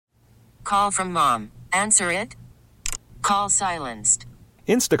call from mom. Answer it. Call silenced.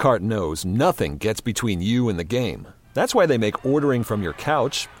 Instacart knows nothing gets between you and the game. That's why they make ordering from your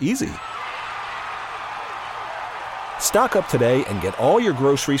couch easy. Stock up today and get all your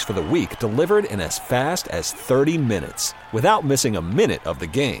groceries for the week delivered in as fast as 30 minutes without missing a minute of the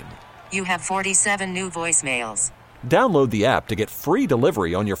game. You have 47 new voicemails. Download the app to get free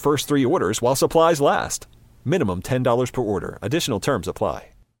delivery on your first 3 orders while supplies last. Minimum $10 per order. Additional terms apply.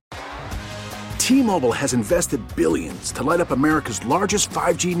 T-Mobile has invested billions to light up America's largest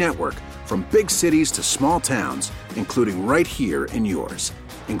 5G network, from big cities to small towns, including right here in yours.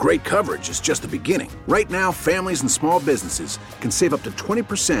 And great coverage is just the beginning. Right now, families and small businesses can save up to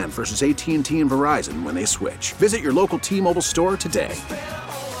 20% versus AT&T and Verizon when they switch. Visit your local T-Mobile store today.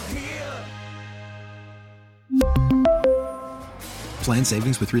 Plan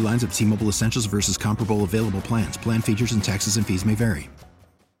savings with 3 lines of T-Mobile Essentials versus comparable available plans. Plan features and taxes and fees may vary.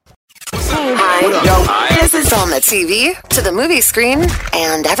 Hi. This is on the TV, to the movie screen,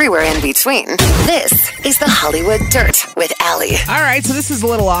 and everywhere in between. This is the Hollywood Dirt with Allie. All right, so this is a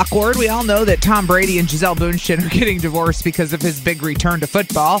little awkward. We all know that Tom Brady and Gisele Bündchen are getting divorced because of his big return to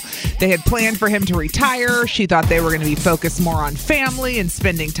football. They had planned for him to retire. She thought they were going to be focused more on family and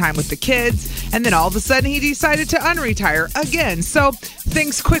spending time with the kids. And then all of a sudden, he decided to unretire again. So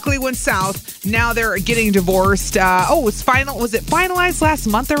things quickly went south. Now they're getting divorced. Was it finalized last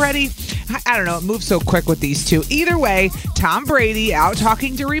month already? I don't know. It moves so quick with these two. Either way, Tom Brady out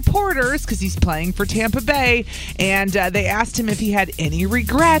talking to reporters because he's playing for Tampa Bay, and they asked him if he had any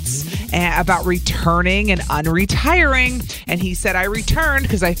regrets about returning and unretiring, and he said, I returned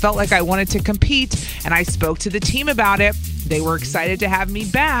because I felt like I wanted to compete, and I spoke to the team about it. They were excited to have me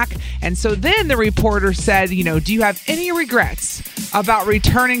back. And so then the reporter said, do you have any regrets about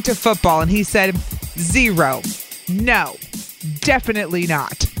returning to football? And he said, 0. No, definitely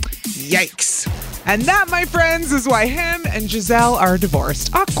not. Yikes. And that, my friends, is why him and Gisele are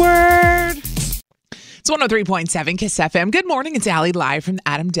divorced. Awkward. It's 103.7 KISS FM. Good morning. It's Allie live from the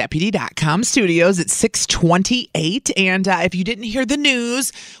AdamDeputy.com studios at 6:28. And if you didn't hear the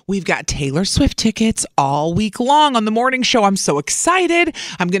news, we've got Taylor Swift tickets all week long on the morning show. I'm so excited.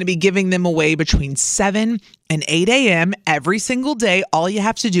 I'm going to be giving them away between 7 and 8 a.m. every single day. All you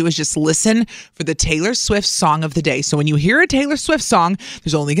have to do is just listen for the Taylor Swift song of the day. So when you hear a Taylor Swift song,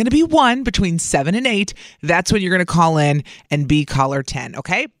 there's only going to be one between 7 and 8. That's when you're going to call in and be caller 10,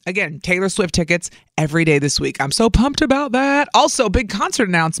 okay? Again, Taylor Swift tickets every day this week. I'm so pumped about that. Also, big concert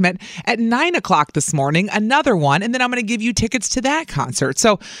announcement at 9 o'clock this morning, another one, and then I'm going to give you tickets to that concert.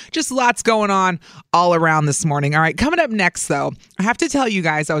 So just lots going on all around this morning. All right, coming up next, though, I have to tell you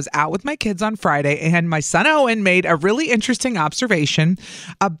guys, I was out with my kids on Friday, and my son Owen made a really interesting observation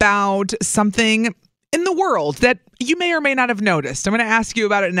about something in the world that you may or may not have noticed. I'm going to ask you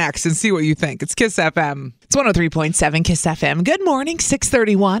about it next and see what you think. It's KISS FM. It's 103.7 KISS FM. Good morning,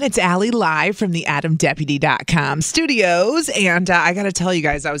 6:31. It's Allie live from the AdamDeputy.com studios. And I got to tell you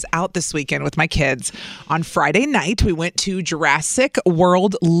guys, I was out this weekend with my kids. On Friday night, we went to Jurassic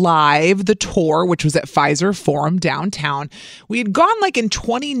World Live, the tour, which was at Pfizer Forum downtown. We had gone like in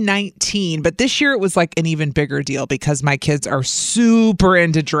 2019, but this year it was like an even bigger deal because my kids are super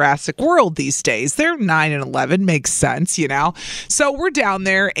into Jurassic World these days. They're 9 and 11, makes sense, So we're down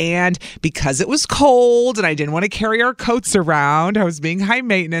there, and because it was cold and I didn't want to carry our coats around, I was being high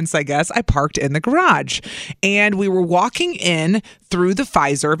maintenance, I guess, I parked in the garage. And we were walking in through the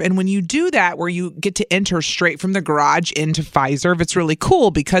Pfizer, and when you do that, where you get to enter straight from the garage into Pfizer, it's really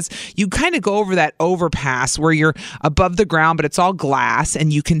cool because you kind of go over that overpass where you're above the ground, but it's all glass,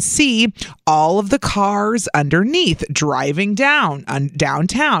 and you can see all of the cars underneath driving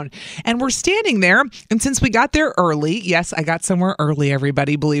downtown. And we're standing there, and since we got there early, yes, I got somewhere early,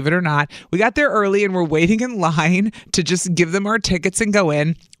 everybody, believe it or not, we got there early and we're waiting in line to just give them our tickets and go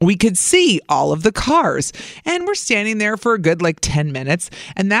in. We could see all of the cars, and we're standing there for a good 10 minutes.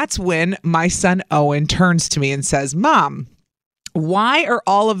 And that's when my son Owen turns to me and says, Mom, why are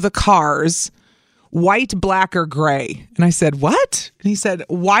all of the cars white, black, or gray? And I said, what? And he said,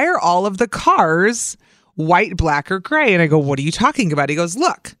 why are all of the cars white, black, or gray? And I go, what are you talking about? He goes,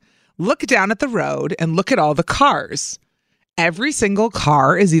 look down at the road and look at all the cars. Every single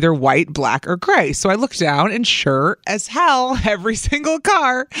car is either white, black, or gray. So I look down, and sure as hell, every single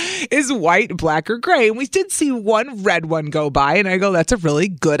car is white, black, or gray. And we did see one red one go by, and I go, that's a really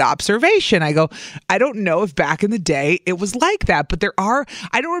good observation. I go, I don't know if back in the day it was like that, but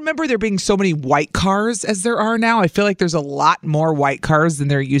I don't remember there being so many white cars as there are now. I feel like there's a lot more white cars than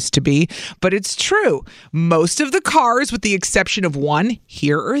there used to be, but it's true. Most of the cars, with the exception of one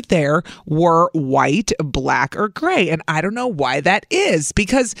here or there, were white, black, or gray. And I don't know know why that is.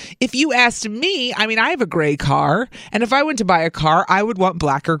 Because if you asked me, I mean, I have a gray car, and if I went to buy a car, I would want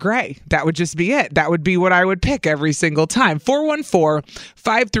black or gray. That would just be it. That would be what I would pick every single time.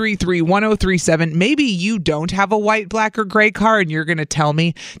 414-533-1037. Maybe you don't have a white, black, or gray car, and you're going to tell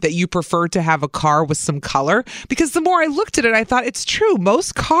me that you prefer to have a car with some color. Because the more I looked at it, I thought it's true.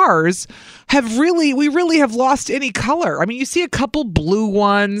 Most cars we really have lost any color. I mean, you see a couple blue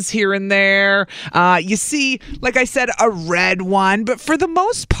ones here and there. You see, like I said, a red one. But for the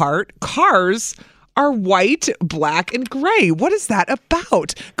most part, cars are white, black, and gray. What is that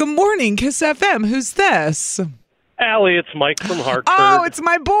about? Good morning, Kiss FM. Who's this? Allie, it's Mike from Hartford. Oh, it's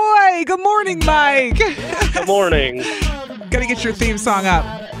my boy. Good morning, Mike. Good morning. Gotta get your theme song up.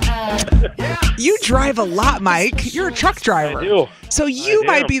 You drive a lot, Mike. You're a truck driver. I do. So you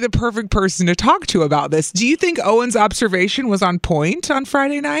might be the perfect person to talk to about this. Do you think Owen's observation was on point on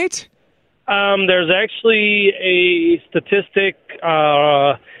Friday night? There's actually a statistic,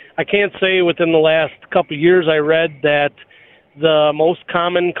 I can't say within the last couple of years I read that the most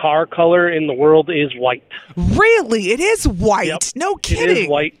common car color in the world is white. Really? It is white? Yep. No kidding. It is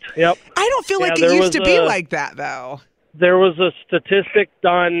white, yep. I don't feel like it used to be like that, though. There was a statistic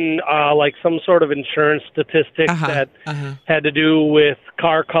done, like some sort of insurance statistic that had to do with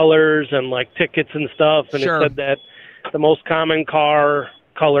car colors and like tickets and stuff, and Sure. it said that the most common car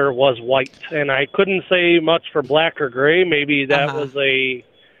color was white. And I couldn't say much for black or gray. Maybe that was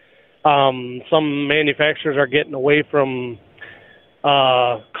some manufacturers are getting away from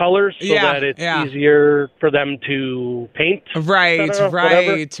colors so that it's easier for them to paint. Right. So,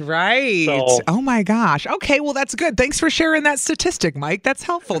 oh my gosh. Okay, well that's good. Thanks for sharing that statistic, Mike. That's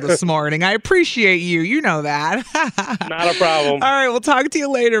helpful this morning. I appreciate you. You know that. Not a problem. All right, we'll talk to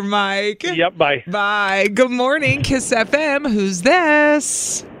you later, Mike. Yep, bye. Bye. Good morning, Kiss FM. Who's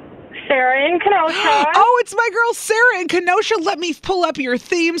this? Sarah in Kenosha. Oh, it's my girl Sarah in Kenosha. Let me pull up your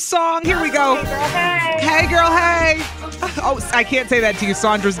theme song. Here we go. Hey, girl, hey. Hey, girl, hey. Oh, I can't say that to you.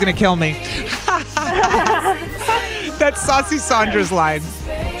 Sandra's going to kill me. That's Saucy Sandra's line.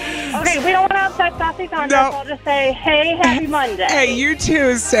 Okay, we don't want to upset Saucy Sandra, so I'll just say, hey, happy Monday. Hey, you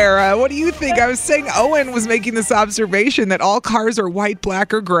too, Sarah. What do you think? I was saying Owen was making this observation that all cars are white,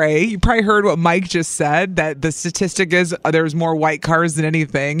 black, or gray. You probably heard what Mike just said, that the statistic is there's more white cars than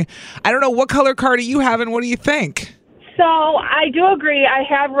anything. I don't know, what color car do you have, and what do you think? So I do agree. I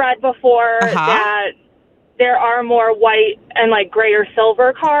have read before that there are more white and like gray or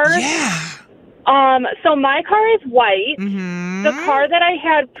silver cars. Yeah. So my car is white. Mm-hmm. The car that I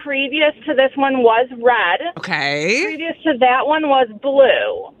had previous to this one was red. Okay. Previous to that one was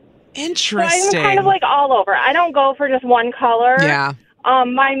blue. Interesting. So I'm kind of like all over. I don't go for just one color. Yeah.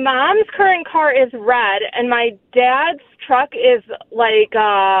 My mom's current car is red, and my dad's truck is like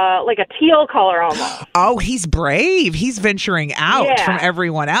a teal color almost. Oh, he's brave. He's venturing out from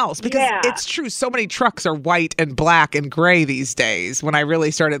everyone else because it's true. So many trucks are white and black and gray these days. When I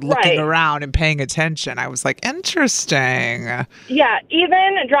really started looking around and paying attention, I was like, interesting. Yeah,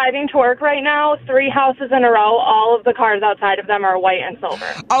 even driving to work right now, 3 houses in a row, all of the cars outside of them are white and silver.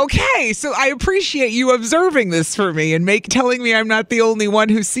 Okay, so I appreciate you observing this for me and telling me I'm not the only one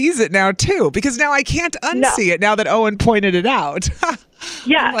who sees it now too, because now I can't unsee it now that Owen pointed it out.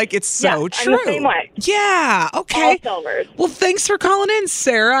 Yeah. I'm like, it's so true. I'm the same way. Yeah, okay. All silvers. Well, thanks for calling in,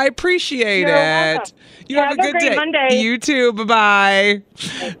 Sarah. I appreciate You're it. welcome. You have a good great day. Monday. You too. Bye-bye.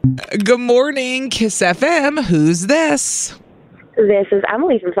 Good morning, Kiss FM. Who's this? This is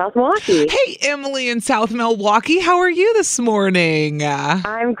Emily from South Milwaukee. Hey, Emily in South Milwaukee. How are you this morning?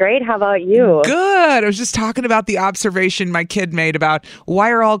 I'm great. How about you? Good. I was just talking about the observation my kid made about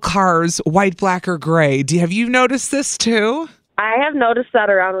why are all cars white, black, or gray? Have you noticed this too? I have noticed that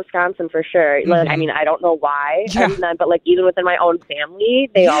around Wisconsin for sure. Like, I mean, I don't know why, but like even within my own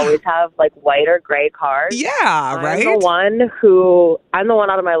family, they always have like white or gray cars. Yeah, right. I'm the one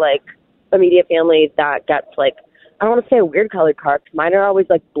out of my like immediate family that gets like, I don't want to say a weird colored car because mine are always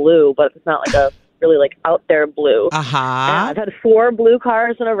like blue, but it's not like a really like out there blue. I've had 4 blue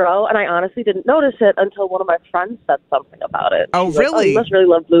cars in a row, and I honestly didn't notice it until one of my friends said something about it. Oh, She's really? Like, oh, you must really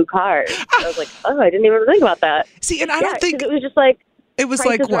love blue cars. I was like, oh, I didn't even think about that. See, and I don't think it was just like, it was Price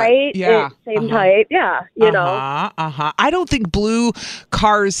like is what? Right, yeah, same type. Yeah, you know. I don't think blue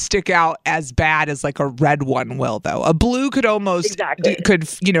cars stick out as bad as like a red one will, though. A blue could almost could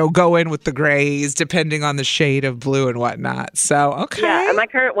go in with the grays depending on the shade of blue and whatnot. So okay. Yeah, and my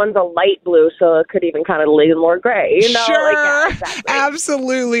current one's a light blue, so it could even kind of lean more gray. You know? Sure, like,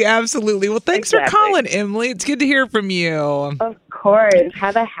 exactly. absolutely. Well, thanks for calling, Emily. It's good to hear from you. Of course.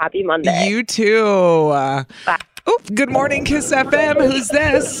 Have a happy Monday. You too. Bye. Oh, good morning, Kiss FM. Who's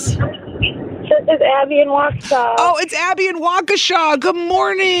this? This is is Abby in Waukesha. Oh, it's Abby in Waukesha. Good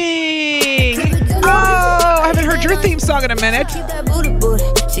morning. Oh, I haven't heard your theme song in a minute.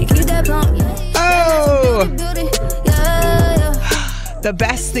 Oh, the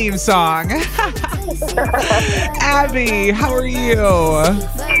best theme song. Abby, how are you?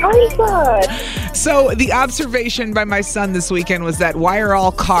 I'm good. So the observation by my son this weekend was that why are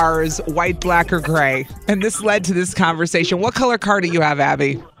all cars white, black, or gray? And this led to this conversation. What color car do you have,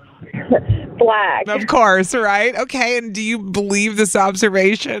 Abby? Black. Of course, right? Okay, and do you believe this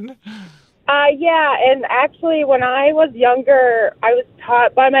observation? Yeah, and actually when I was younger, I was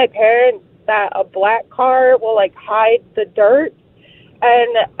taught by my parents that a black car will, like, hide the dirt,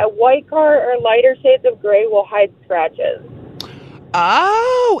 and a white car or lighter shades of gray will hide scratches.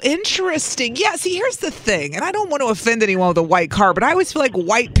 Oh, interesting. Yeah, see, here's the thing, and I don't want to offend anyone with a white car, but I always feel like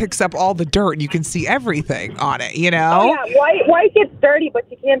white picks up all the dirt and you can see everything on it, you know? Oh, yeah, white gets dirty, but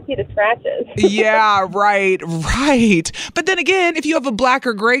you can't see the scratches. Yeah, right. But then again, if you have a black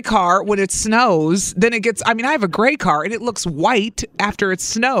or gray car, when it snows, then it gets, I have a gray car and it looks white after it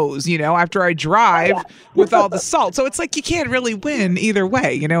snows, you know, after I drive with all the salt. So it's like you can't really win either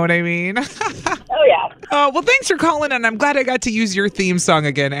way, you know what I mean? Oh, yeah. Well, thanks for calling, and I'm glad I got to use your theme song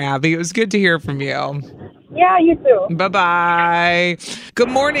again, Abby. It was good to hear from you. Yeah, you too. Bye-bye. Good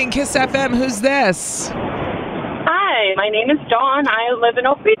morning, Kiss FM. Who's this? Hi, my name is Dawn. I live in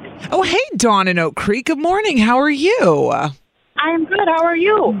Oak Creek. Oh, hey, Dawn in Oak Creek. Good morning. How are you? I am good. How are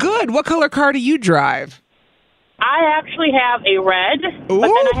you? Good. What color car do you drive? I actually have a red, Ooh. but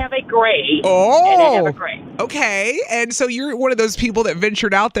then I have a gray. Oh. And I have a gray. Okay. And so you're one of those people that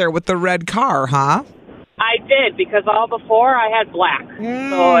ventured out there with the red car, huh? I did, because all before I had black.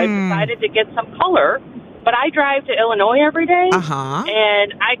 So I decided to get some color. But I drive to Illinois every day. Uh-huh.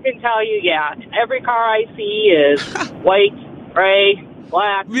 And I can tell you, every car I see is white, gray,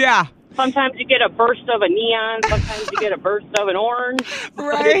 black. Yeah. Sometimes you get a burst of a neon. Sometimes you get a burst of an orange.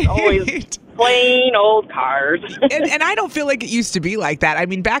 Right. But it's always plain old cars. and I don't feel like it used to be like that. I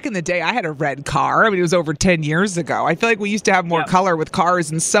mean, back in the day, I had a red car. It was over 10 years ago. I feel like we used to have more color with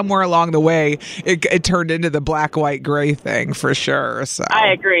cars, and somewhere along the way, it turned into the black, white, gray thing for sure. So I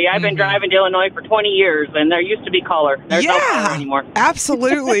agree. I've been driving to Illinois for 20 years, and there used to be color. There's no color anymore.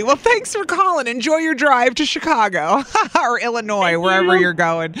 Absolutely. Well, thanks for calling. Enjoy your drive to Chicago or Illinois, wherever you're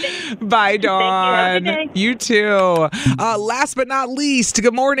going. Bye, Dawn. Thank you. Have a good day. You too. Last but not least,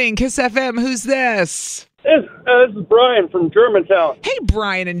 good morning, Kiss FM. Who's this? This is Brian from Germantown. Hey,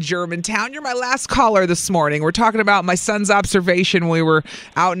 Brian in Germantown. You're my last caller this morning. We're talking about my son's observation when we were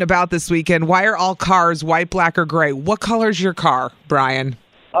out and about this weekend. Why are all cars white, black, or gray? What color's your car, Brian?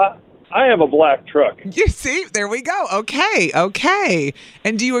 I have a black truck. You see? There we go. Okay.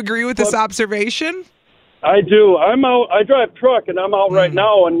 And do you agree with this observation? I do. I'm out. I drive truck, and I'm out right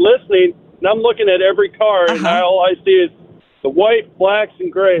now and listening, and I'm looking at every car, and all I see is the white, blacks,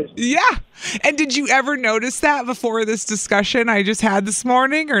 and grays. Yeah. And did you ever notice that before this discussion I just had this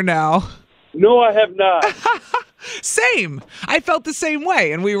morning, or no? No, I have not. Same. I felt the same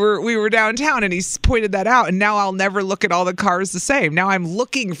way. And we were downtown, and he pointed that out. And now I'll never look at all the cars the same. Now I'm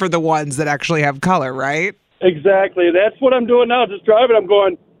looking for the ones that actually have color, right? Exactly. That's what I'm doing now. Just driving. I'm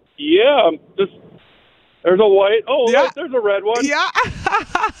going, there's a white. Oh, yeah. Look, there's a red one. Yeah.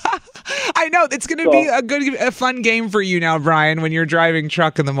 I know. It's going to be a fun game for you now, Brian, when you're driving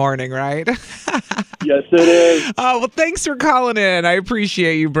truck in the morning, right? Yes, it is. Oh, well, thanks for calling in. I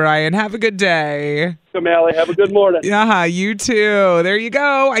appreciate you, Brian. Have a good day. Allie, have a good morning. Yeah, you too. There you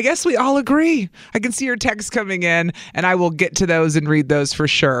go. I guess we all agree. I can see your texts coming in, and I will get to those and read those for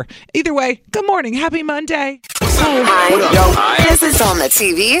sure. Either way, good morning. Happy Monday. Hi. This is on the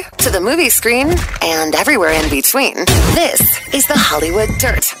TV, to the movie screen, and everywhere in between. This is the Hollywood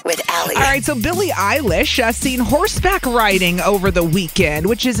Dirt with Allie. All right, so Billie Eilish seen horseback riding over the weekend,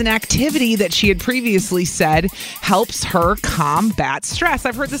 which is an activity that she had previously said helps her combat stress.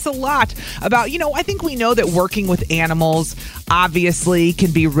 I've heard this a lot about, I think we know that working with animals obviously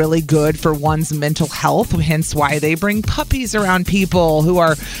can be really good for one's mental health, hence why they bring puppies around people who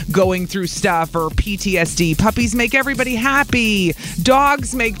are going through stuff or PTSD. Puppies make everybody happy.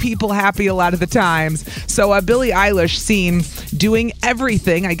 Dogs make people happy a lot of the times. So Billie Eilish seen doing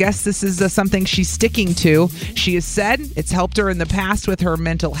everything. I guess this is something she's sticking to. She has said it's helped her in the past with her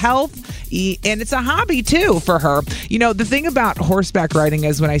mental health, and it's a hobby too for her. The thing about horseback riding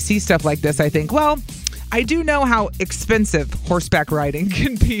is when I see stuff like this, I think, well, I do know how expensive horseback riding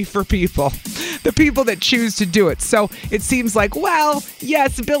can be for people, the people that choose to do it. So it seems like, well,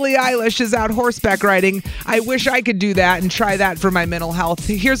 yes, Billie Eilish is out horseback riding. I wish I could do that and try that for my mental health.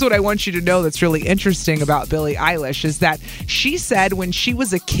 Here's what I want you to know that's really interesting about Billie Eilish is that she said when she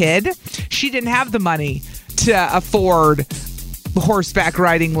was a kid, she didn't have the money to afford horseback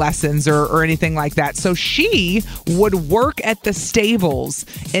riding lessons or anything like that. So she would work at the stables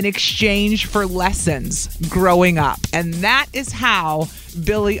in exchange for lessons growing up. And that is how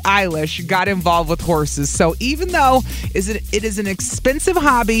Billie Eilish got involved with horses. So even though it is an expensive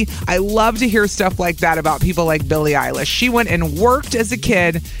hobby, I love to hear stuff like that about people like Billie Eilish. She went and worked as a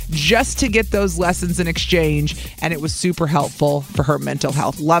kid just to get those lessons in exchange, and it was super helpful for her mental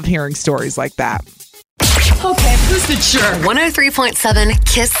health. Love hearing stories like that. Okay, who's the jerk? 103.7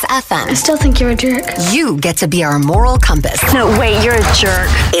 Kiss FM. I still think you're a jerk. You get to be our moral compass. No, wait, you're a jerk.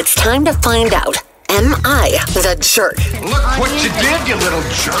 It's time to find out. Am I the jerk? Look what you did, you little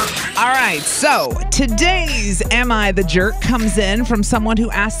jerk. All right, so today's Am I the Jerk comes in from someone who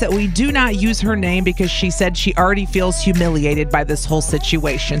asked that we do not use her name because she said she already feels humiliated by this whole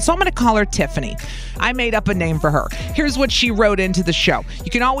situation. So I'm going to call her Tiffany. I made up a name for her. Here's what she wrote into the show.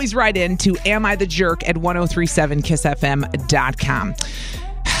 You can always write in to amithejerk at 1037kissfm.com.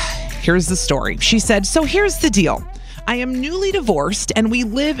 Here's the story. She said, so here's the deal. I am newly divorced and we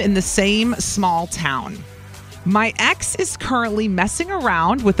live in the same small town. My ex is currently messing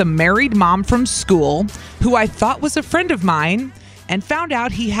around with a married mom from school who I thought was a friend of mine and found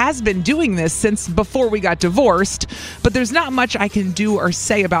out he has been doing this since before we got divorced, but there's not much I can do or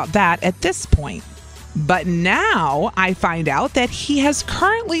say about that at this point. But now I find out that he has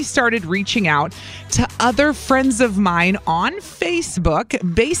currently started reaching out to other friends of mine on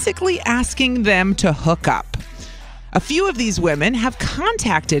Facebook, basically asking them to hook up. A few of these women have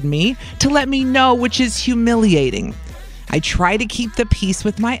contacted me to let me know, which is humiliating. I try to keep the peace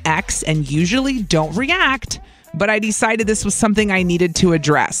with my ex and usually don't react, but I decided this was something I needed to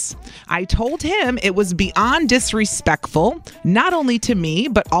address. I told him it was beyond disrespectful, not only to me,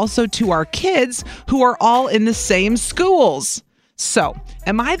 but also to our kids who are all in the same schools. So,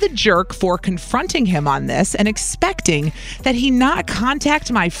 am I the jerk for confronting him on this and expecting that he not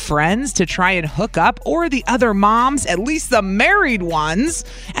contact my friends to try and hook up or the other moms, at least the married ones,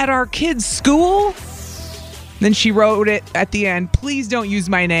 at our kids' school? Then she wrote it at the end, please don't use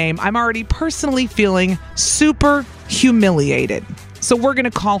my name. I'm already personally feeling super humiliated. So we're going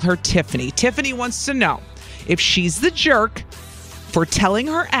to call her Tiffany. Tiffany wants to know if she's the jerk for telling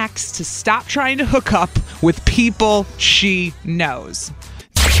her ex to stop trying to hook up with people she knows.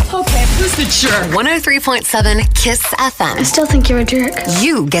 Okay, who's the jerk? 103.7 Kiss FM. I still think you're a jerk.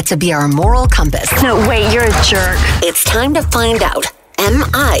 You get to be our moral compass. No, wait, you're a jerk. It's time to find out. Am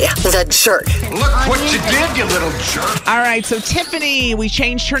I the jerk? Look what you did, you little jerk. All right, so Tiffany, we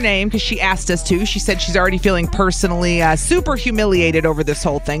changed her name because she asked us to. She said she's already feeling personally super humiliated over this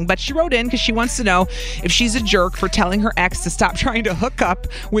whole thing, but she wrote in because she wants to know if she's a jerk for telling her ex to stop trying to hook up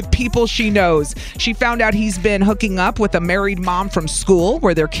with people she knows. She found out he's been hooking up with a married mom from school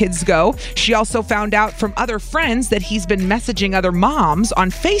where their kids go. She also found out from other friends that he's been messaging other moms on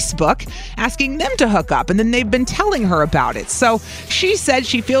Facebook asking them to hook up, and then they've been telling her about it. So she said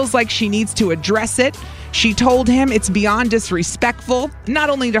she feels like she needs to address it. She told him it's beyond disrespectful, not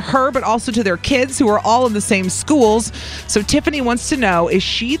only to her, but also to their kids who are all in the same schools. So Tiffany wants to know, is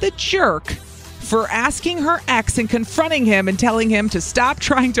she the jerk for asking her ex and confronting him and telling him to stop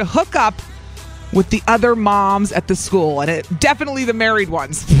trying to hook up with the other moms at the school? And definitely the married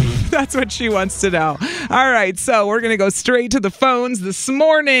ones. That's what she wants to know. All right, so we're going to go straight to the phones this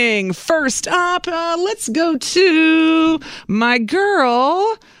morning. First up, let's go to my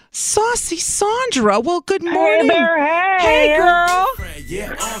girl, Saucy Sandra. Well, good morning. Hey there, hey girl.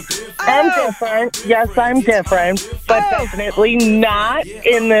 I'm different. Yes, I'm different, but definitely not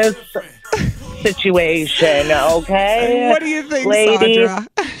in this situation, okay? What do you think, lady? Sandra?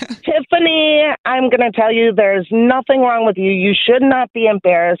 Tiffany, I'm going to tell you there's nothing wrong with you. You should not be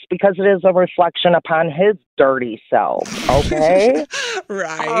embarrassed because it is a reflection upon his dirty self, okay?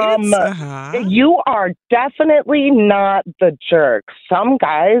 Right. You are definitely not the jerk. Some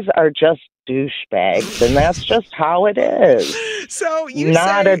guys are just douchebags, and that's just how it is. So you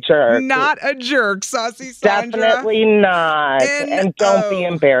not say a jerk. Not a jerk, Saucy Sandra. Definitely not. And don't be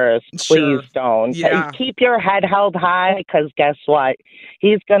embarrassed. Please don't. Yeah. Keep your head held high, because guess what?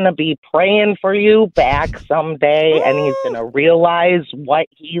 He's going to be praying for you back someday, and he's going to realize what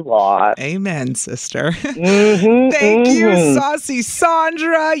he lost. Amen, sister. Thank you, Saucy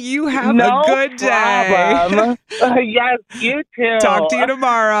Sandra. You have a good day. Yes, you too. Talk to you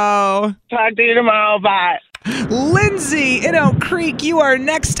tomorrow. Talk to you tomorrow. Bye. Lindsay in Oak Creek, you are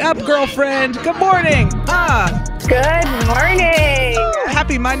next up, girlfriend. Good morning. Good morning.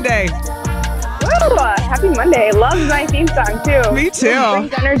 Happy Monday. Ooh, happy Monday. Love my theme song, too. Me too.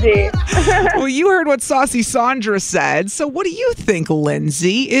 Brings energy. Well, you heard what Saucy Sandra said. So what do you think,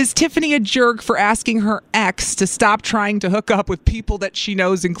 Lindsay? Is Tiffany a jerk for asking her ex to stop trying to hook up with people that she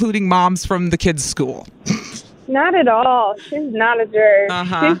knows, including moms from the kids' school? Not at all. She's not a jerk.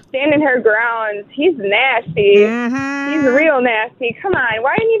 She's standing her ground. He's nasty. He's real nasty. Come on.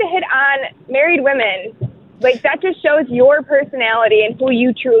 Why do you need to hit on married women? Like, that just shows your personality and who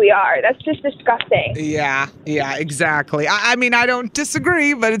you truly are. That's just disgusting. Yeah, exactly. I mean, I don't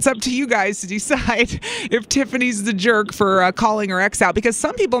disagree, but it's up to you guys to decide if Tiffany's the jerk for calling her ex out. Because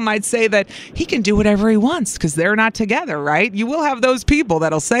some people might say that he can do whatever he wants because they're not together, right? You will have those people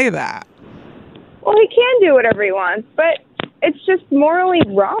that'll say that. Well, he can do whatever he wants, but it's just morally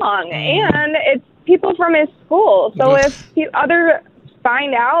wrong. And it's people from his school. So if others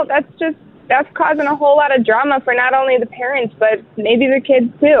find out, that's causing a whole lot of drama for not only the parents, but maybe the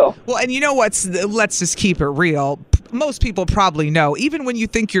kids too. Well, and you know what's, let's just keep it real. Most people probably know, even when you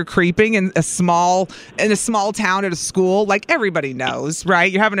think you're creeping in a small town at a school, like everybody knows, right?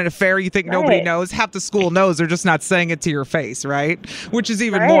 You're having an affair, you think nobody knows. Half the school knows, they're just not saying it to your face, right? Which is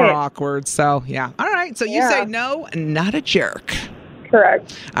even more awkward. So, yeah. All right. So you say no, not a jerk.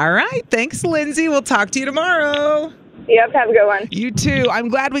 Correct. All right. Thanks, Lindsay. We'll talk to you tomorrow. Yep, have a good one. You too. I'm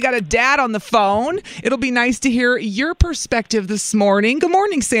glad we got a dad on the phone. It'll be nice to hear your perspective this morning. Good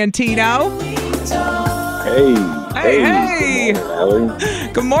morning, Santino. Hey.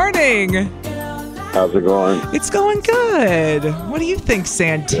 Good morning. How's it going? It's going good. What do you think,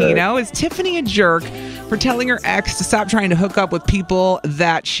 Santino? Is Tiffany a jerk for telling her ex to stop trying to hook up with people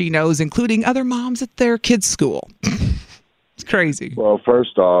that she knows, including other moms at their kids' school? It's crazy. Well,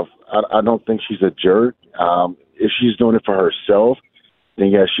 first off, I don't think she's a jerk. If she's doing it for herself, then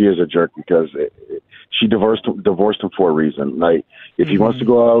yes, she is a jerk because she divorced him for a reason. Like, if he wants to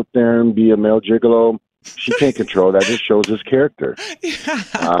go out there and be a male gigolo, she can't control that. It shows his character.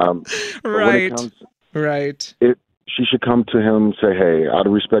 Right. She should come to him and say, hey, out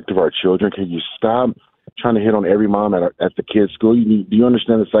of respect of our children, can you stop trying to hit on every mom at the kids' school? Do you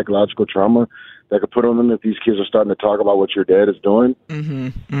understand the psychological trauma that could put on them if these kids are starting to talk about what your dad is doing?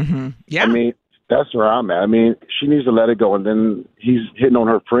 Yeah. I mean, that's where I'm at. I mean, she needs to let it go. And then he's hitting on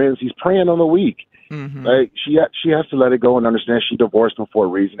her friends. He's preying on the weak. Like, she has to let it go and understand she divorced him for a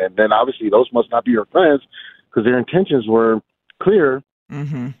reason. And then obviously those must not be her friends because their intentions were clear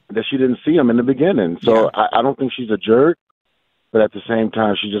that she didn't see him in the beginning. So I don't think she's a jerk. But at the same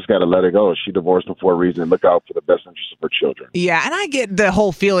time, she just got to let it go. She divorced him for a reason. Look out for the best interest of her children. Yeah, and I get the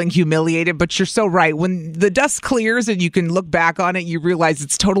whole feeling humiliated, but you're so right. When the dust clears and you can look back on it, you realize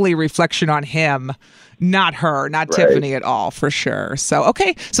it's totally a reflection on him, not her, not Tiffany at all, for sure. So,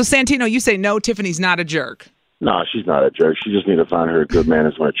 okay. So, Santino, you say no, Tiffany's not a jerk. No, she's not a jerk. She just needs to find her a good man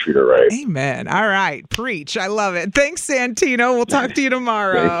that's going to treat her right. Amen. All right. Preach. I love it. Thanks, Santino. We'll talk to you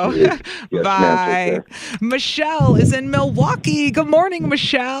tomorrow. Yes, bye. Michelle is in Milwaukee. Good morning,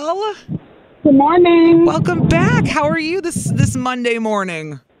 Michelle. Good morning. Welcome back. How are you this Monday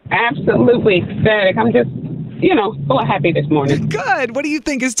morning? Absolutely ecstatic. I'm just, full of happy this morning. Good. What do you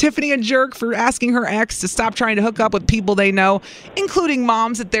think? Is Tiffany a jerk for asking her ex to stop trying to hook up with people they know, including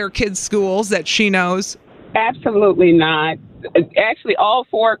moms at their kids' schools that she knows? Absolutely not. Actually, all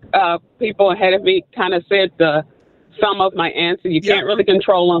four people ahead of me kind of said some of my answer. You can't really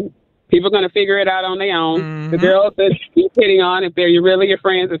control them. People are going to figure it out on their own. The girls that you're hitting on, if they're really your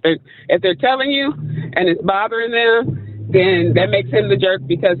friends, if they're telling you and it's bothering them, then that makes him the jerk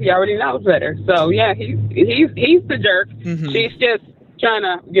because he already knows better. So yeah, he's the jerk. She's just trying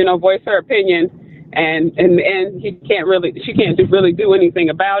to voice her opinion. And she can't really do anything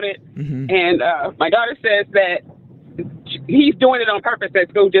about it. And my daughter says that he's doing it on purpose at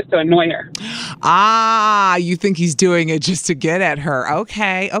school just to annoy her. Ah, you think he's doing it just to get at her?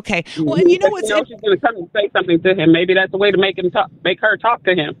 Okay. Well, and you know what's she's going to come and say something to him. Maybe that's a way to make her talk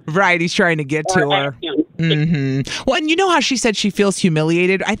to him. Right, he's trying to get to her. Well, and you know how she said she feels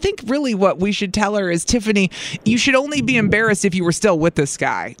humiliated? I think really what we should tell her is, Tiffany, you should only be embarrassed if you were still with this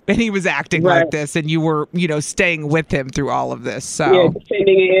guy and he was acting like this and you were, staying with him through all of this. So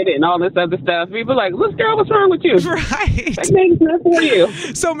defending it and all this other stuff. People are like, look, girl, what's wrong with you? Right. That makes sense for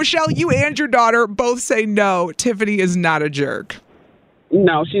you. So, Michelle, you and your daughter both say no, Tiffany is not a jerk.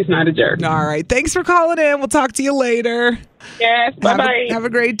 No, she's not a jerk. All right. Thanks for calling in. We'll talk to you later. Yes, bye-bye. Have a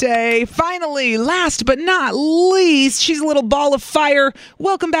great day. Finally, last but not least, she's a little ball of fire.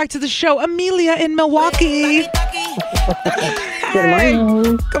 Welcome back to the show, Amelia in Milwaukee. Good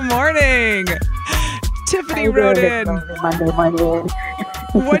morning. Good morning. Tiffany wrote in. Monday morning.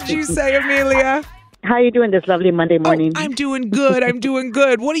 What'd you say, Amelia? How are you doing this lovely Monday morning? I'm doing good.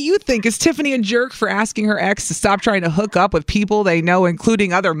 What do you think? Is Tiffany a jerk for asking her ex to stop trying to hook up with people they know,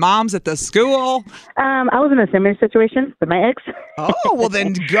 including other moms at the school? I was in a similar situation with my ex. Oh, well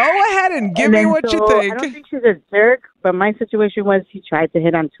then go ahead and give me what you think. I don't think she's a jerk, but my situation was he tried to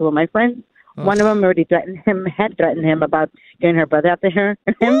hit on two of my friends. One of them already had threatened him about getting her brother after him.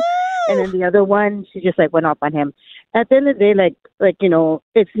 And then the other one, she just went off on him. At the end of the day,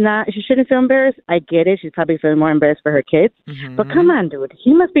 it's not, she shouldn't feel embarrassed. I get it. She's probably feeling more embarrassed for her kids. Mm-hmm. But come on, dude.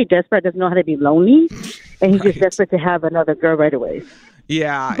 He must be desperate, doesn't know how to be lonely. And he's just desperate to have another girl right away.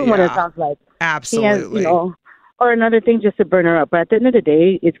 Yeah. What it sounds like. Absolutely. He has, or another thing just to burn her up. But at the end of the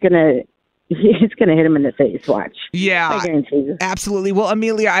day, it's going to hit him in the face. Watch. Yeah, I guarantee you. Absolutely. Well,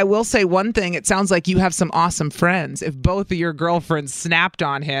 Amelia, I will say one thing. It sounds like you have some awesome friends. If both of your girlfriends snapped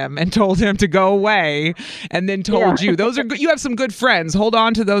on him and told him to go away and then told you, those are good. You have some good friends. Hold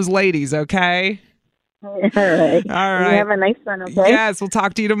on to those ladies, okay? All right. You have a nice one, okay? Yes, we'll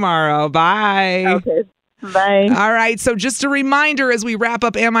talk to you tomorrow. Bye. Okay. Bye. All right. So just a reminder as we wrap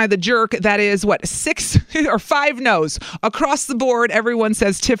up Am I the Jerk? That is 6 or 5 no's. Across the board, everyone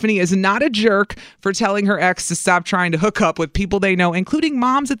says Tiffany is not a jerk for telling her ex to stop trying to hook up with people they know, including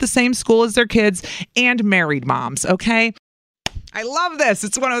moms at the same school as their kids and married moms. Okay. I love this.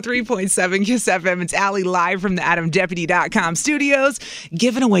 It's 103.7 Kiss FM. It's Allie live from the AdamDeputy.com studios,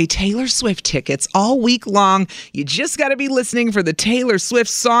 giving away Taylor Swift tickets all week long. You just got to be listening for the Taylor Swift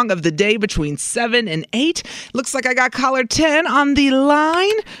song of the day between 7 and 8. Looks like I got caller 10 on the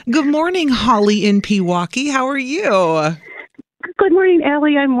line. Good morning, Holly in Pewaukee. How are you? Good morning,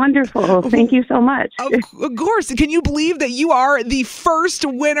 Allie. I'm wonderful. Thank you so much. Of course. Can you believe that you are the first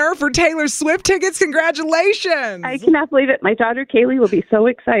winner for Taylor Swift tickets? Congratulations. I cannot believe it. My daughter, Kaylee, will be so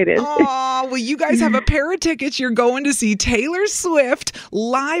excited. Oh, well, you guys have a pair of tickets. You're going to see Taylor Swift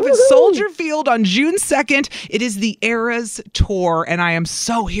live at Soldier Field on June 2nd. It is the Eras Tour, and I am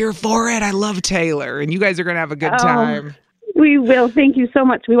so here for it. I love Taylor, and you guys are going to have a good time. We will. Thank you so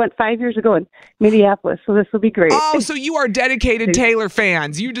much. We went 5 years ago in Minneapolis, so this will be great. Oh, so you are dedicated Taylor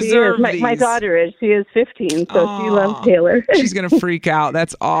fans. You deserve these. My daughter is. She is 15, so she loves Taylor. She's going to freak out.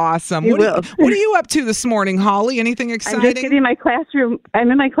 That's awesome. What are you up to this morning, Holly? Anything exciting? I'm just getting in my classroom. I'm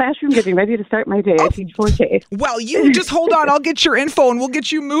in my classroom getting ready to start my day. I teach 4K. Well, you just hold on. I'll get your info and we'll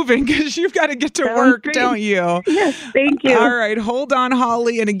get you moving because you've got to get to work, don't you? Yes, thank you. All right, hold on,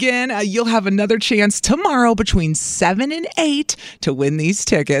 Holly. And again, you'll have another chance tomorrow between 7 and 8 to win these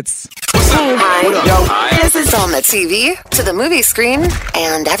tickets. Hi. This is on the TV, to the movie screen,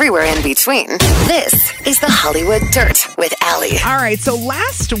 and everywhere in between. This is the Hollywood Dirt with Allie. All right, so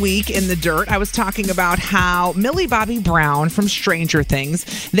last week in the Dirt, I was talking about how Millie Bobby Brown from Stranger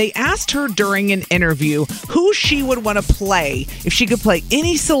Things, they asked her during an interview who she would want to play if she could play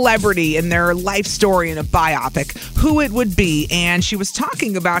any celebrity in their life story in a biopic, who it would be. And she was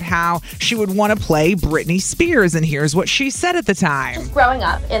talking about how she would want to play Britney Spears, and here's what she said at the time. Just growing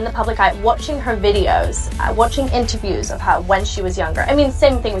up in the public eye, watching her videos, watching interviews of her when she was younger. I mean,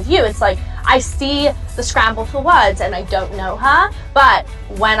 same thing with you. It's like I see the scramble for words and I don't know her, but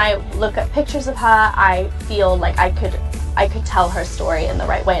when I look at pictures of her, I feel like I could tell her story in the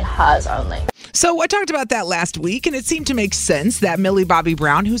right way and hers only. So I talked about that last week, and it seemed to make sense that Millie Bobby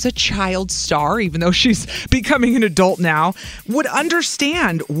Brown, who's a child star, even though she's becoming an adult now, would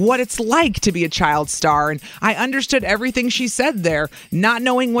understand what it's like to be a child star. And I understood everything she said there, not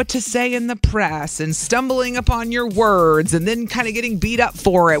knowing what to say in the press and stumbling upon your words and then kind of getting beat up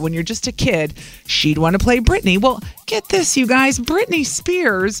for it when you're just a kid. She'd want to play Britney. Well, get this, you guys. Britney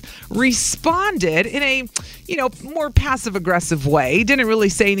Spears responded in a, more passive-aggressive way. Didn't really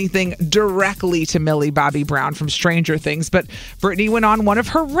say anything directly to Millie Bobby Brown from Stranger Things, but Britney went on one of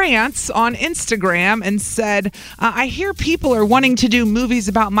her rants on Instagram and said, I hear people are wanting to do movies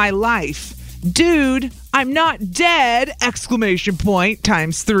about my life. Dude, I'm not dead! !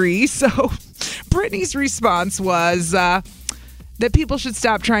 Times 3. So Britney's response was that people should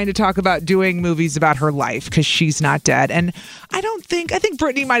stop trying to talk about doing movies about her life because she's not dead. And I think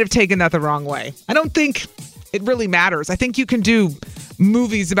Britney might have taken that the wrong way. I don't think it really matters. I think you can do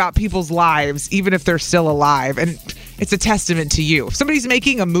movies about people's lives even if they're still alive, and it's a testament to you. If somebody's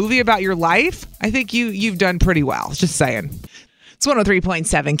making a movie about your life, I think you've done pretty well. Just saying. It's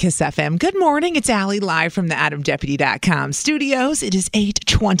 103.7 KISS FM. Good morning. It's Allie live from the AdamDeputy.com studios. It is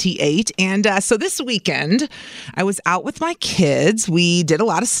 8:28. And so this weekend, I was out with my kids. We did a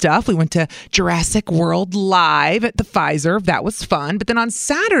lot of stuff. We went to Jurassic World Live at the Pfizer. That was fun. But then on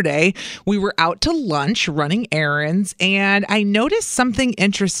Saturday, we were out to lunch running errands. And I noticed something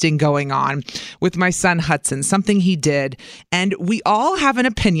interesting going on with my son Hudson, something he did. And we all have an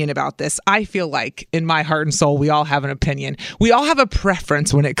opinion about this. I feel like in my heart and soul, we all have an opinion. We all have a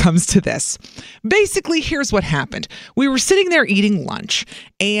preference when it comes to this. Basically, here's what happened. We were sitting there eating lunch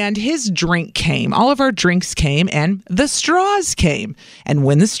and his drink came. All of our drinks came and the straws came. And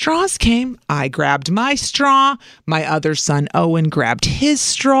when the straws came, I grabbed my straw. My other son, Owen, grabbed his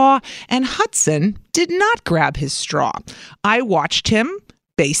straw and Hudson did not grab his straw. I watched him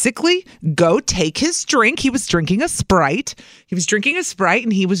basically go take his drink. He was drinking a Sprite.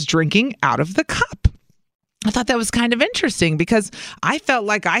 And he was drinking out of the cup. I thought that was kind of interesting because I felt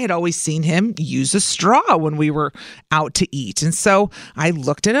like I had always seen him use a straw when we were out to eat. And so I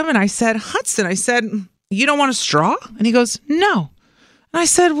looked at him and I said, Hudson, you don't want a straw? And he goes, no. And I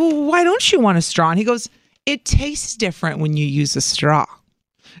said, well, why don't you want a straw? And he goes, it tastes different when you use a straw.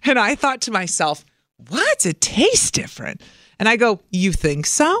 And I thought to myself, what? It tastes different. And I go, you think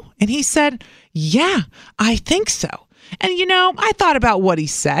so? And he said, yeah, I think so. And, I thought about what he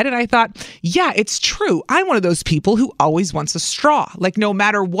said and I thought, yeah, it's true. I'm one of those people who always wants a straw. Like no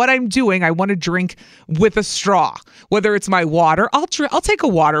matter what I'm doing, I want to drink with a straw. Whether it's my water, I'll take a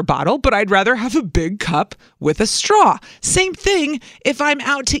water bottle, but I'd rather have a big cup with a straw. Same thing if I'm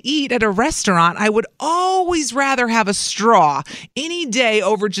out to eat at a restaurant, I would always rather have a straw any day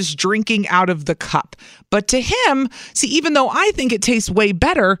over just drinking out of the cup. But to him, see, even though I think it tastes way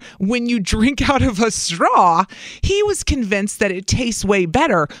better when you drink out of a straw, he was convinced that it tastes way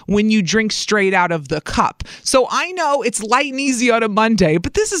better when you drink straight out of the cup. So I know it's light and easy on a Monday,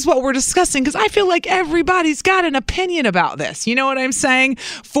 but this is what we're discussing because I feel like everybody's got an opinion about this. You know what I'm saying?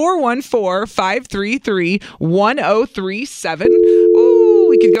 414-533-1037. Ooh,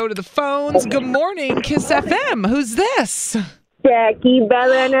 we could go to the phones. Good morning, KISS FM. Who's this? Jackie,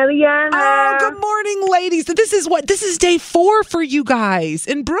 Bella, and Eliana. Oh, good morning, ladies. This is day 4 for you guys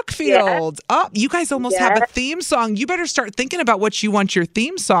in Brookfield. Yeah. Oh, you guys almost have a theme song. You better start thinking about what you want your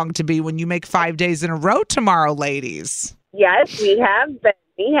theme song to be when you make 5 days in a row tomorrow, ladies. Yes, we have been.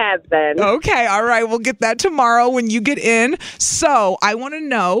 Okay, all right. We'll get that tomorrow when you get in. So I want to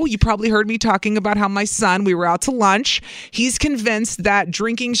know, you probably heard me talking about how my son, we were out to lunch. He's convinced that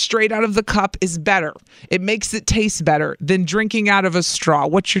drinking straight out of the cup is better. It makes it taste better than drinking out of a straw.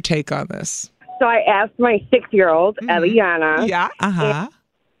 What's your take on this? So I asked my 6-year-old, Eliana. Yeah, Eliana.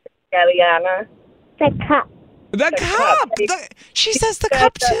 The cup. The cup. She says the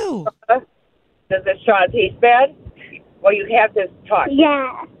cup too. Does the straw taste bad? Well, you have to talk.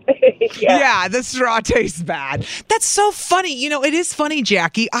 Yeah. Yeah, the straw tastes bad. That's so funny. It is funny,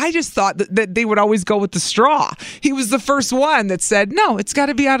 Jackie. I just thought that they would always go with the straw. He was the first one that said, no, it's got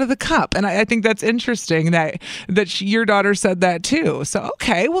to be out of the cup. And I think that's interesting that your daughter said that too. So,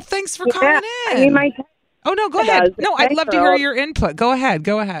 okay. Well, thanks for calling in. Oh, no, go ahead. No, I'd love to hear your input. Go ahead.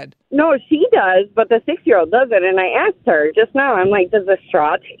 No, she does, but the 6-year-old doesn't. And I asked her just now, I'm like, does the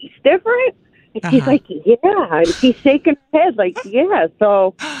straw taste different? And she's like, yeah. And she's shaking her head like, yeah.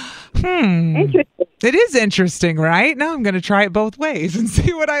 So, interesting. It is interesting, right? Now I'm going to try it both ways and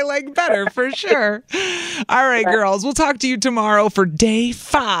see what I like better for sure. All right, girls. We'll talk to you tomorrow for day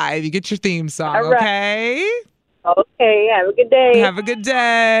 5. You get your theme song, okay? Okay, have a good day. Have a good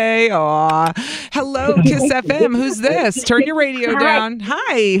day. Aw. Hello, KISS FM. Who's this? Turn your radio down.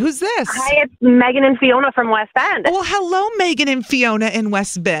 Hi, who's this? Hi, it's Megan and Fiona from West Bend. Well, hello, Megan and Fiona in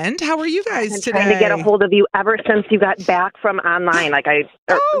West Bend. How are you guys today? I've been trying to get a hold of you ever since you got back from online.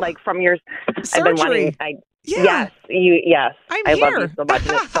 From your surgery. I've been wanting. Yeah. Yes. I'm I here. love you so much,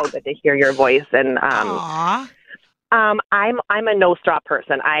 and it's so good to hear your voice. And I'm a no straw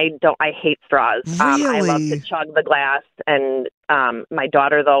person. I hate straws. Really? I love to chug the glass, and my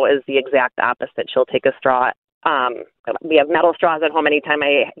daughter though is the exact opposite. She'll take a straw. We have metal straws at home. Anytime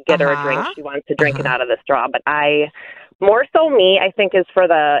I get her a drink, she wants to drink it out of the straw. But more so me, I think, is for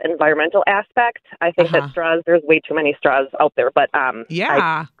the environmental aspect. I think that straws, there's way too many straws out there. But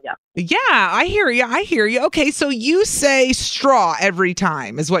Yeah, I hear you. Okay, so you say straw every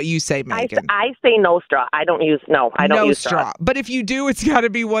time is what you say, Megan. I say no straw. I don't use straw. But if you do, it's got to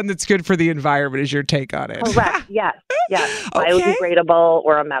be one that's good for the environment is your take on it. Correct. Yes. Okay. Biodegradable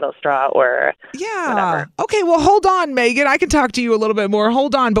or a metal straw or whatever. Okay, well, hold on, Megan. I can talk to you a little bit more.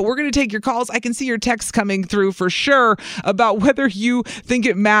 Hold on, but we're going to take your calls. I can see your texts coming through for sure about whether you think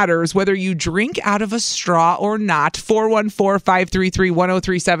it matters, whether you drink out of a straw or not.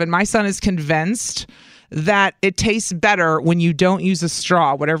 414-533-1037. My son is convinced that it tastes better when you don't use a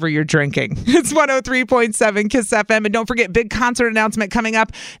straw, whatever you're drinking. It's 103.7 KISS FM. And don't forget, big concert announcement coming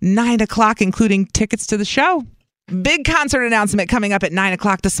up 9 o'clock, including tickets to the show. Big concert announcement coming up at 9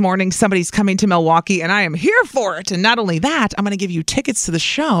 o'clock this morning. Somebody's coming to Milwaukee, and I am here for it. And not only that, I'm going to give you tickets to the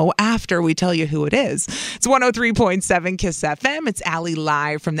show after we tell you who it is. It's 103.7 KISS FM. It's Allie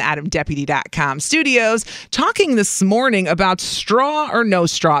live from the AdamDeputy.com studios, talking this morning about straw or no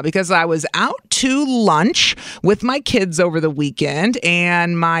straw, because I was out to lunch with my kids over the weekend,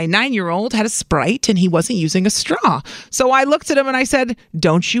 and my 9-year-old had a Sprite, and he wasn't using a straw. So I looked at him and I said,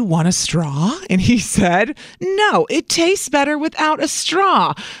 "Don't you want a straw?" And he said, "No. It tastes better without a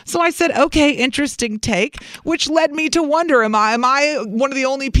straw." So I said, okay, interesting take, which led me to wonder, am I one of the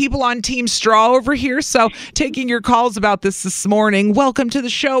only people on Team Straw over here? So taking your calls about this morning. Welcome to the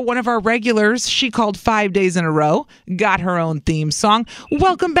show. One of our regulars. She called 5 days in a row, got her own theme song.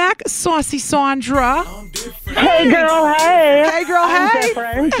 Welcome back, Saucy Sandra. Hey, girl, hey. Hey, girl, hey.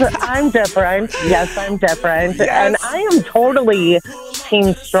 I'm different. Yes, I'm different. Yes. And I am totally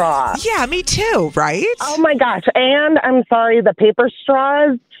Team Straw. Yeah, me too, right? Oh, my gosh. And I'm sorry, the paper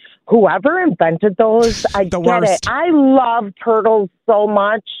straws, whoever invented those, I get it. I love turtles so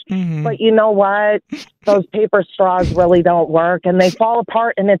much, but you know what? Those paper straws really don't work, and they fall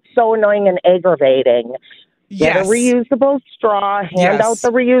apart, and it's so annoying and aggravating. Get a reusable straw, hand out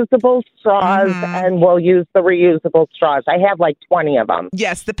the reusable straws, and we'll use the reusable straws. I have like 20 of them.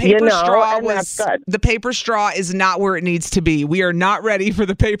 Yes, the paper straw the paper straw is not where it needs to be. We are not ready for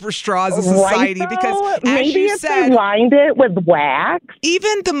the paper straw as a society because maybe if they lined it with wax.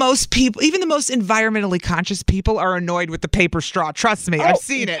 Even the most environmentally conscious people are annoyed with the paper straw. Trust me, I've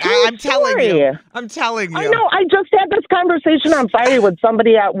seen it. I'm telling you. I'm telling you. I know. I just had this conversation on Friday with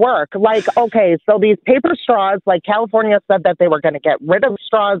somebody at work. Like, okay, so these paper straws, like California said that they were going to get rid of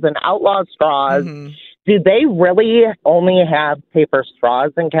straws and outlaw straws. Do they really only have paper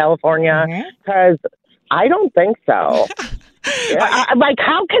straws in California? Because I don't think so. Like,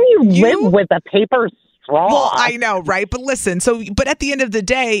 how can you live with a paper straw? Well, I know, right? But listen, but at the end of the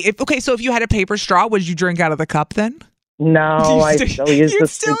day, if you had a paper straw, would you drink out of the cup then? No, I still use the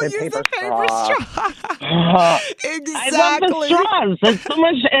stupid paper straw. Exactly. I love the straws. It's so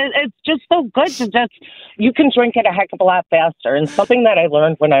much. It's just so good to you can drink it a heck of a lot faster. And something that I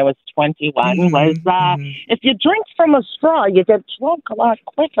learned when I was 21 was if you drink from a straw, you get drunk a lot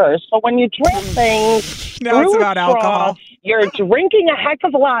quicker. So when you drink things now it's about alcohol. You're drinking a heck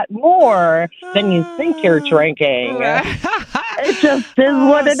of a lot more than you think you're drinking. It just is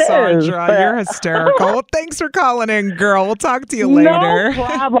what it is. Sandra, you're hysterical. Thanks for calling in, girl. We'll talk to you later. No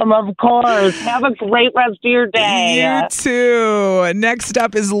problem, of course. Have a great rest of your day. You too. Next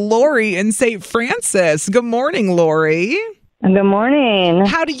up is Lori in St. Francis. Good morning, Lori. Good morning.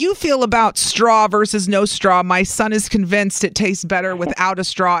 How do you feel about straw versus no straw? My son is convinced it tastes better without a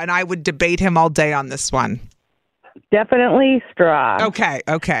straw, and I would debate him all day on this one. Definitely straw. Okay.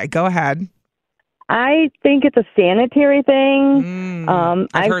 Go ahead. I think it's a sanitary thing.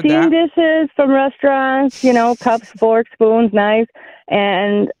 I've seen dishes from restaurants, cups, forks, spoons, knives,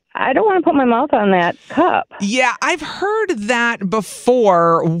 and I don't want to put my mouth on that cup. Yeah, I've heard that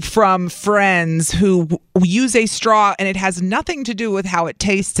before from friends who use a straw, and it has nothing to do with how it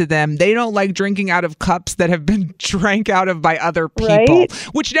tastes to them. They don't like drinking out of cups that have been drank out of by other people,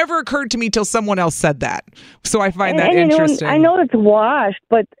 which never occurred to me till someone else said that. So I find that interesting. I know it's washed,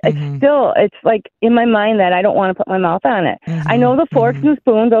 but it's like in my mind that I don't want to put my mouth on it. I know the forks and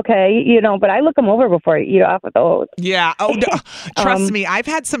spoons, okay, but I look them over before I eat off of those. Yeah. Oh, trust me, I've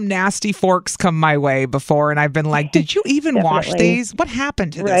had some nasty forks come my way before, and I've been like, did you even wash these? What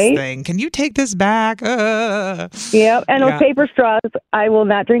happened to this thing? Can you take this back? Yeah, and those paper straws, I will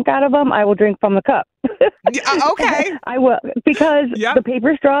not drink out of them. I will drink from the cup. Okay. I will, because the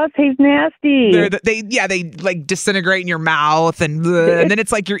paper straws taste nasty. They like disintegrate in your mouth, and then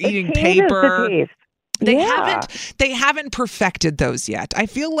it's like you're eating paper. They haven't perfected those yet. I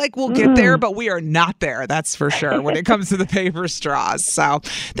feel like we'll get there, but we are not there. That's for sure when it comes to the paper straws. So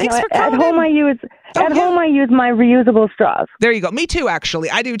thanks for calling. At home, I use my reusable straws. There you go. Me too, actually.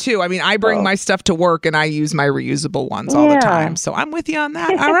 I do too. I mean, I bring my stuff to work and I use my reusable ones all the time. So I'm with you on that.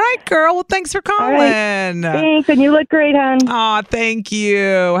 All right, girl. Well, thanks for calling. Right. Thanks, and you look great, hon. Aw, thank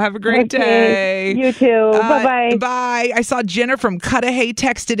you. Have a great day. You too. Bye-bye. Bye. I saw Jenna from Cudahy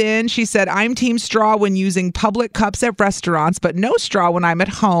texted in. She said, I'm team straw when using public cups at restaurants, but no straw when I'm at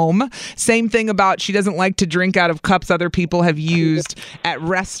home. Same thing about she doesn't like to drink out of cups other people have used at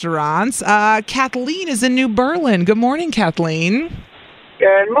restaurants. Kathleen is in New Berlin. Good morning, Kathleen.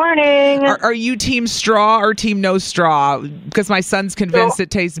 Good morning. Are you team straw or team no straw? Because my son's convinced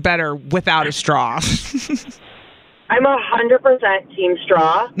it tastes better without a straw. I'm 100% team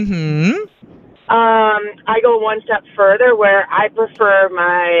straw. Mm-hmm. I go one step further where I prefer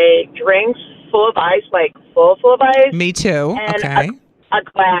my drinks full of ice, like full of ice. Me too. And a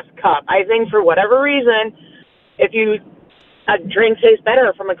glass cup. I think for whatever reason, a drink tastes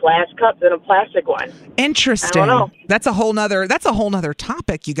better from a glass cup than a plastic one. Interesting. I don't know. That's a whole nother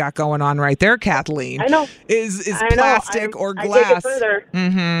topic you got going on right there, Kathleen. I know. Is plastic or glass? I take it further.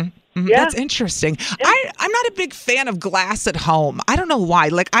 Mm-hmm. Mm-hmm. Yeah. That's interesting. I'm not a big fan of glass at home. I don't know why.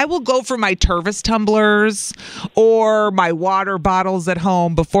 Like, I will go for my Tervis tumblers or my water bottles at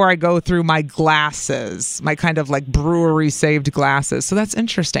home before I go through my glasses, my kind of like brewery saved glasses. So that's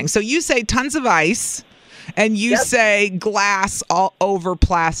interesting. So you say tons of ice and you say glass all over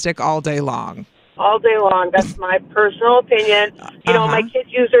plastic all day long. All day long. That's my personal opinion. You know, my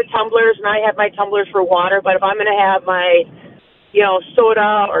kids use their tumblers and I have my tumblers for water, but if I'm going to have my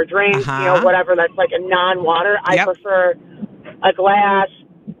soda or drink, whatever that's like a non-water, I prefer a glass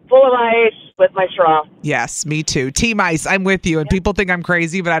full of ice with my straw. Yes, me too. Team ice. I'm with you. And people think I'm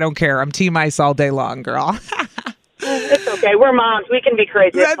crazy, but I don't care. I'm team ice all day long, girl. It's okay. We're moms. We can be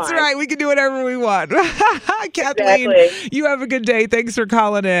crazy. That's right. We can do whatever we want. Kathleen, you have a good day. Thanks for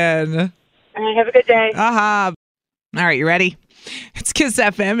calling in. Have a good day. All right, you ready? It's Kiss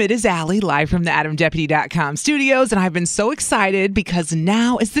FM. It is Allie, live from the AdamDeputy.com studios, and I've been so excited because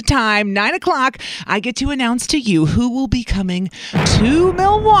now is the time, 9 o'clock, I get to announce to you who will be coming to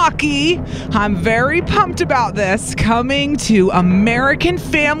Milwaukee. I'm very pumped about this. Coming to American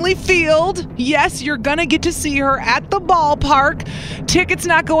Family Field. Yes, you're going to get to see her at the ballpark. Tickets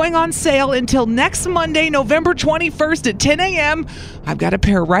not going on sale until next Monday, November 21st at 10 a.m. I've got a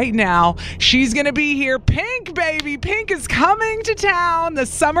pair right now. She's going to be here. Pink, baby. Pink is coming to town. The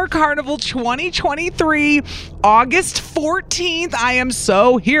Summer Carnival 2023, August 14th. I am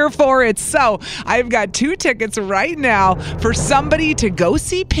so here for it. So I've got 2 tickets right now for somebody to go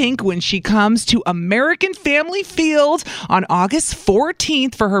see Pink when she comes to American Family Field on August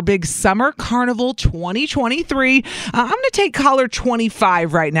 14th for her big Summer Carnival 2023. I'm going to take caller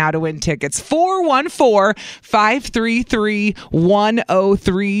 25 right now to win tickets.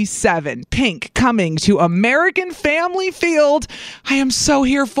 414-533-1037. Pink coming to American Family Field. I am so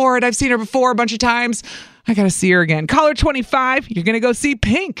here for it. I've seen her before a bunch of times. I got to see her again. Caller 25, you're going to go see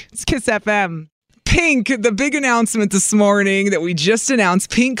Pink. It's Kiss FM. Pink, the big announcement this morning that we just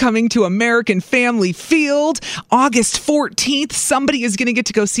announced, Pink coming to American Family Field August 14th. Somebody is going to get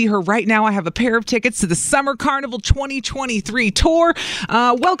to go see her right now. I have a pair of tickets to the Summer Carnival 2023 tour.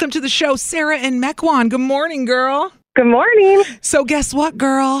 Welcome to the show, Sarah and Mequon. Good morning, girl. Good morning. So guess what,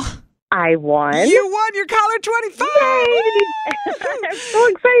 girl? I won. You won your caller 25. I'm so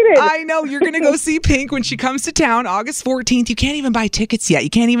excited. I know. You're going to go see Pink when she comes to town August 14th. You can't even buy tickets yet. You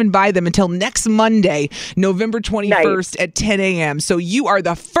can't even buy them until next Monday, November 21st at 10 a.m. So you are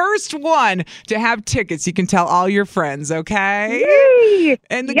the first one to have tickets. You can tell all your friends, okay? Yay!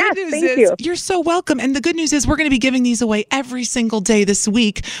 And the good news is you're so welcome. And the good news is we're going to be giving these away every single day this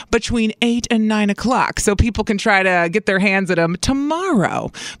week between 8 and 9 o'clock. So people can try to get their hands at them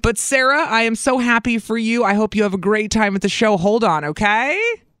tomorrow. But Sarah, I am so happy for you. I hope you have a great time at the show. Hold on, okay?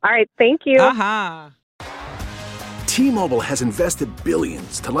 All right, thank you. T-Mobile has invested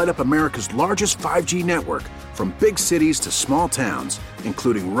billions to light up America's largest 5G network, from big cities to small towns,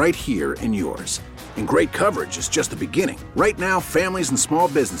 including right here in yours. And great coverage is just the beginning. Right now, families and small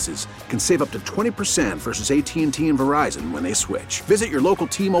businesses can save up to 20% versus AT&T and Verizon when they switch. Visit your local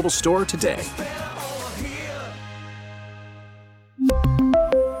T-Mobile store today.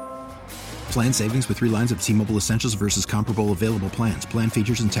 Plan savings with 3 lines of T-Mobile Essentials versus comparable available plans. Plan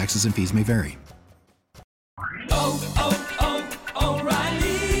features and taxes and fees may vary.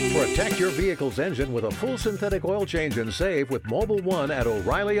 Protect your vehicle's engine with a full synthetic oil change and save with Mobil 1 at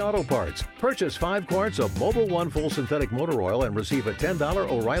O'Reilly Auto Parts. Purchase 5 quarts of Mobil 1 full synthetic motor oil and receive a $10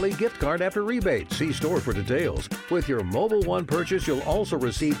 O'Reilly gift card after rebate. See store for details. With your Mobil 1 purchase, you'll also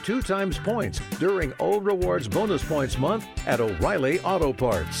receive 2 times points during O Rewards Bonus Points Month at O'Reilly Auto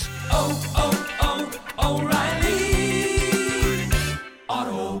Parts. O'Reilly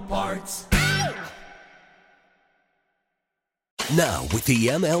Auto Parts. Now, with the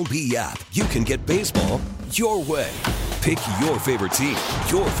MLB app, you can get baseball your way. Pick your favorite team,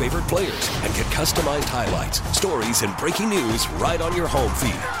 your favorite players, and get customized highlights, stories, and breaking news right on your home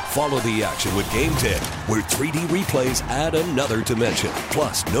feed. Follow the action with Game Day, where 3D replays add another dimension.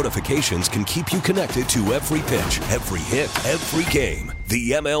 Plus, notifications can keep you connected to every pitch, every hit, every game.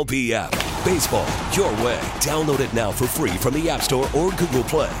 The MLB app. Baseball your way. Download it now for free from the App Store or Google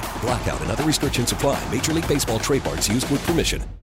Play. Blackout and other restrictions apply. Major League Baseball trademarks used with permission.